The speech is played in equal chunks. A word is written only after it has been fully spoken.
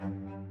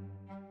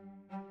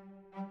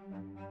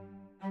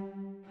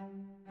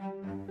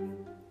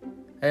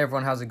Hey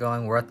everyone, how's it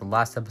going? We're at the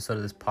last episode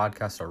of this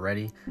podcast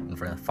already, and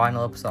for the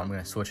final episode, I'm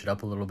going to switch it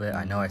up a little bit.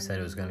 I know I said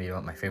it was going to be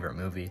about my favorite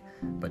movie,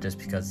 but just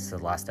because it's the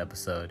last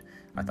episode,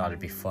 I thought it'd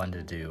be fun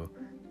to do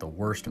the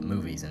worst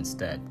movies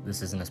instead.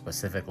 This isn't a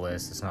specific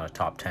list, it's not a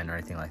top 10 or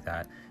anything like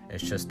that.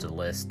 It's just a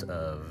list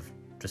of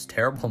just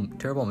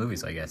terrible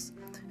movies, I guess.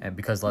 And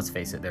because let's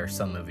face it, there are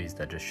some movies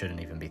that just shouldn't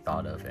even be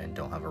thought of and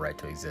don't have a right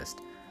to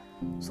exist.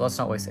 So let's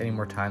not waste any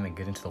more time and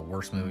get into the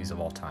worst movies of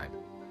all time.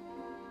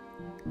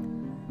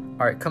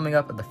 Alright, coming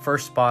up at the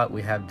first spot,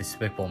 we have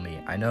Despicable Me.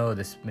 I know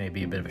this may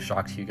be a bit of a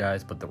shock to you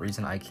guys, but the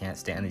reason I can't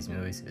stand these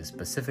movies is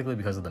specifically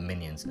because of the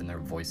Minions and their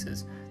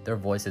voices. Their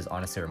voices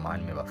honestly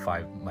remind me of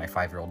my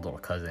 5-year-old little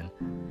cousin,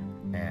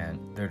 and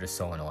they're just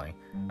so annoying.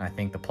 And I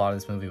think the plot of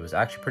this movie was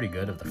actually pretty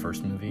good of the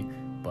first movie,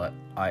 but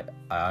I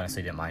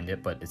honestly didn't mind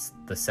it, but it's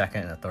the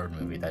second and the third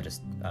movie that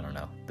just, I don't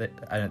know.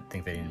 I didn't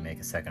think they need to make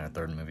a second or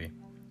third movie.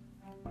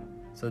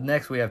 So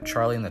next we have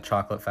Charlie and the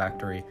Chocolate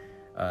Factory.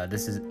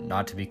 This is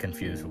not to be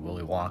confused with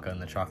Willy Wonka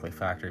and the Chocolate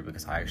Factory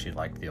because I actually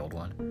liked the old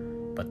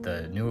one. But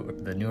the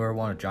newer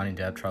one with Johnny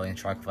Depp, Charlie and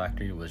the Chocolate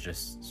Factory, was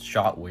just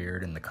shot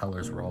weird and the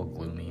colors were all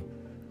gloomy.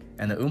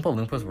 And the Oompa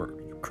Loompas were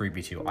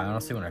creepy too. I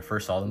honestly, when I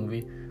first saw the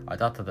movie, I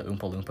thought that the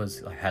Oompa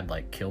Loompas had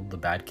killed the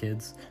bad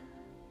kids,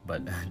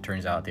 but it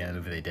turns out at the end of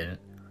the movie they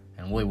didn't.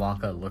 And Willy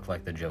Wonka looked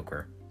like the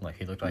Joker.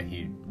 He looked like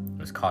he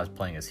was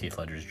cosplaying as Heath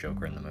Ledger's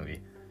Joker in the movie.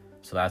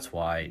 So that's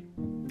why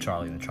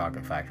Charlie and the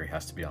Chocolate Factory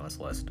has to be on this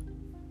list.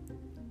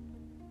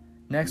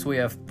 Next, we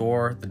have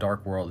Thor: The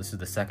Dark World. This is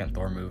the second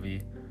Thor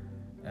movie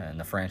in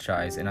the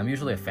franchise, and I'm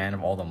usually a fan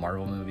of all the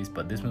Marvel movies,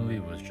 but this movie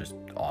was just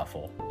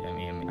awful. I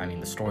mean,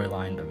 the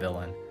storyline, the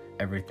villain,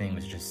 everything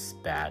was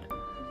just bad.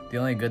 The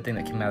only good thing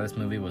that came out of this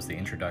movie was the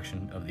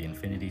introduction of the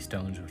Infinity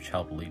Stones, which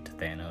helped lead to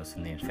Thanos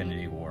and the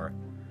Infinity War.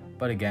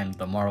 But again,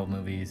 the Marvel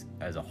movies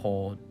as a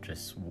whole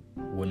just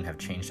wouldn't have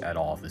changed at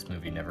all if this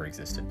movie never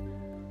existed.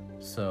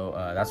 So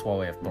that's why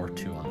we have Thor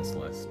 2 on this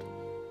list.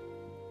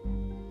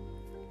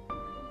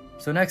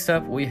 So next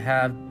up, we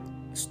have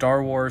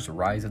Star Wars: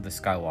 Rise of the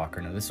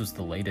Skywalker. Now, this was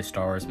the latest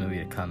Star Wars movie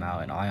to come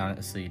out, and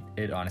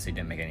it honestly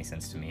didn't make any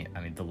sense to me.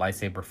 I mean, the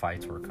lightsaber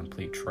fights were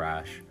complete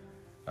trash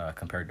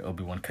compared to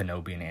Obi-Wan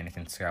Kenobi and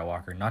Anakin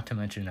Skywalker. Not to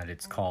mention that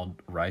it's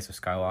called Rise of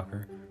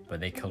Skywalker, but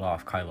they killed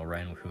off Kylo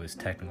Ren, who is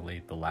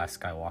technically the last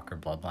Skywalker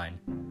bloodline.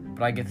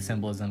 But I get the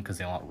symbolism because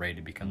they want Rey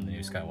to become the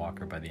new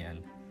Skywalker by the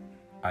end.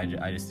 I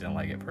just didn't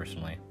like it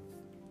personally.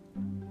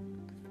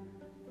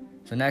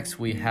 So next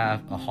we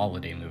have a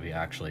holiday movie,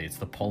 actually. It's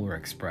The Polar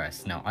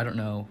Express. Now, I don't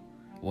know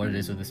what it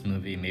is with this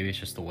movie. Maybe it's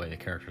just the way the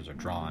characters are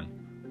drawn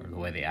or the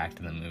way they act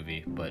in the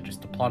movie, but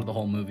just the plot of the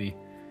whole movie,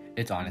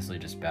 it's honestly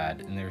just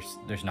bad, and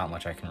there's not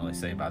much I can really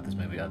say about this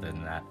movie other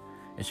than that.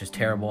 It's just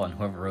terrible, and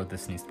whoever wrote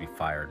this needs to be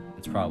fired.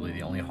 It's probably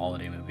the only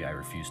holiday movie I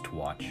refuse to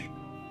watch.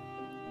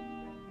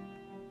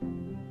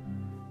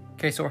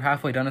 Okay, so we're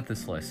halfway done with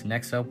this list.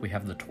 Next up, we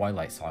have the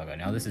Twilight Saga.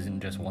 Now, this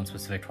isn't just one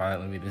specific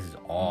Twilight movie, this is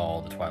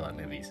all the Twilight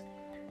movies.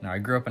 Now, I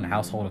grew up in a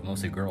household of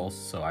mostly girls,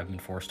 so I've been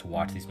forced to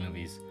watch these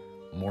movies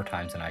more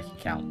times than I can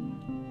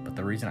count. But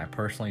the reason I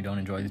personally don't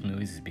enjoy these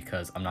movies is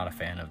because I'm not a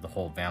fan of the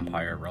whole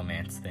vampire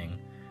romance thing.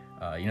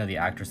 The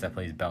actress that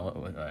plays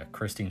Bella,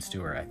 Kristen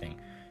Stewart, I think.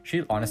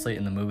 She, honestly,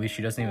 in the movie,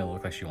 she doesn't even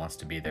look like she wants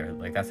to be there.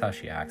 That's how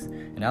she acts.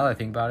 And now that I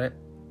think about it,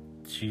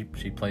 she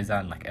plays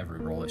that in every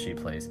role that she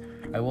plays.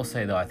 I will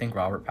say, though, I think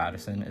Robert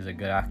Pattinson is a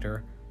good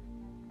actor.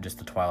 Just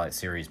the Twilight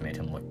series made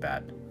him look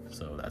bad.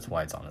 So that's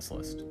why it's on this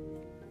list.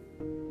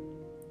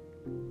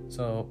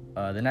 So,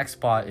 the next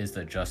spot is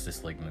the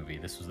Justice League movie.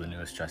 This was the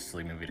newest Justice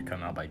League movie to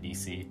come out by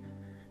DC.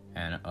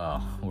 And,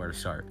 where to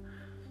start?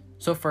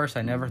 So first,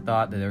 I never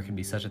thought that there could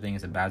be such a thing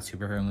as a bad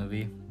superhero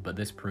movie, but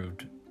this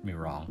proved me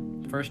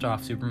wrong. First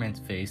off, Superman's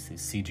face is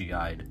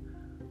CGI'd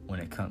when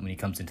he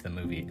comes into the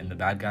movie, and the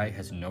bad guy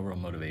has no real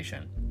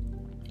motivation.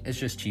 It's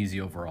just cheesy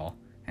overall,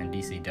 and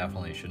DC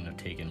definitely should have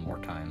taken more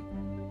time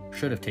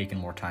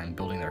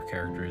building their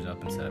characters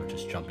up instead of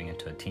just jumping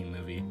into a team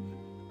movie.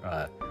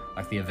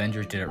 The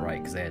Avengers did it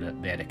right because they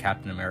had a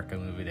Captain America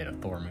movie, they had a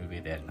Thor movie,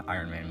 they had an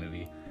Iron Man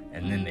movie,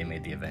 and then they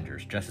made the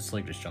Avengers. Justice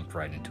League just jumped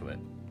right into it.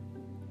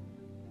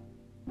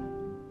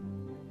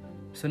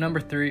 So not number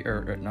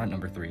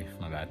three,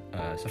 my bad.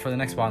 So for the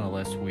next spot on the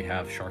list, we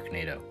have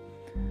Sharknado.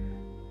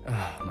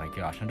 Oh my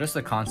gosh, and just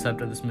the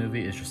concept of this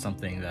movie is just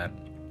something that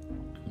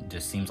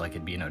just seems like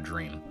it'd be in a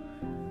dream.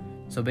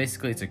 So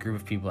basically, it's a group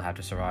of people that have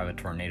to survive a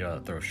tornado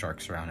that throws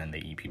sharks around and they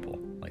eat people.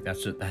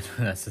 That's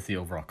just the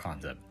overall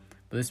concept.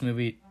 But this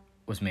movie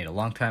was made a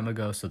long time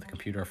ago, so the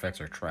computer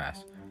effects are trash.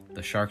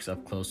 The sharks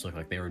up close look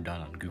like they were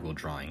done on Google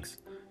Drawings.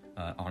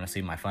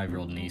 Honestly, my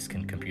 5-year-old niece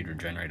can computer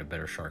generate a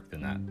better shark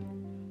than that.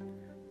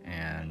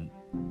 And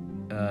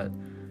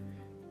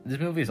this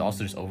movie is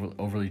also just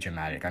overly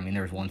dramatic. I mean,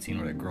 there's one scene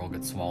where the girl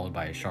gets swallowed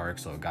by a shark,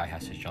 so a guy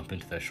has to jump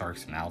into the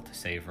shark's mouth to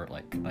save her.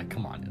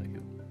 Come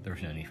on,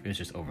 there's no need. It's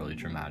just overly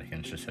dramatic,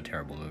 and it's just a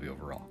terrible movie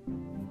overall.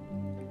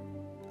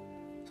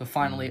 So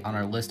finally, on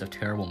our list of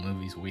terrible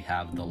movies, we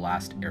have The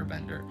Last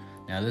Airbender.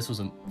 Now, this was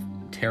a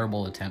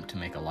terrible attempt to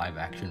make a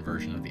live-action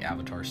version of the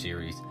Avatar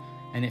series,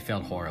 and it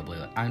failed horribly.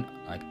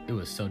 It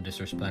was so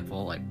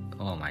disrespectful. Like,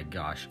 oh my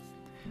gosh.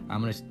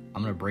 I'm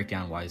gonna break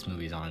down why this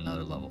movie is on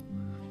another level.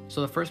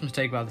 So the first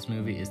mistake about this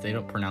movie is they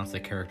don't pronounce the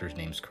characters'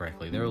 names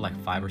correctly. There are like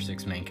 5 or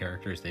 6 main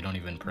characters. They don't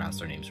even pronounce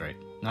their names right.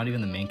 Not even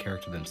the main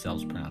character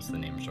themselves pronounce the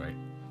names right.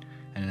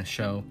 And in the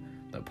show,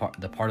 the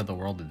part of the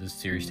world that this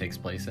series takes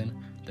place in,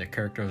 the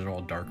characters are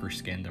all darker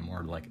skinned. They're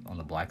more like on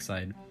the black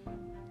side.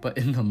 But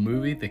in the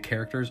movie, the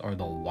characters are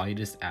the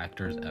whitest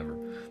actors ever.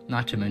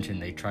 Not to mention,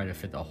 they try to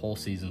fit the whole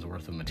season's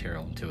worth of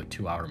material into a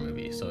 2-hour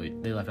movie, so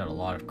they left out a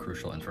lot of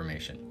crucial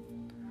information.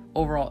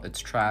 Overall, it's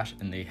trash,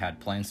 and they had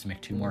plans to make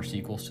 2 more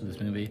sequels to this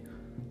movie.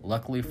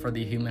 Luckily for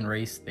the human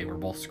race, they were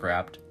both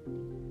scrapped.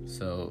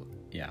 So,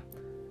 yeah.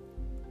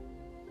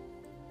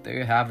 There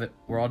you have it.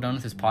 We're all done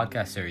with this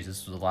podcast series.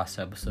 This was the last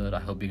episode. I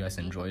hope you guys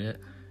enjoyed it.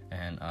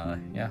 And,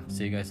 yeah,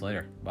 see you guys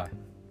later. Bye.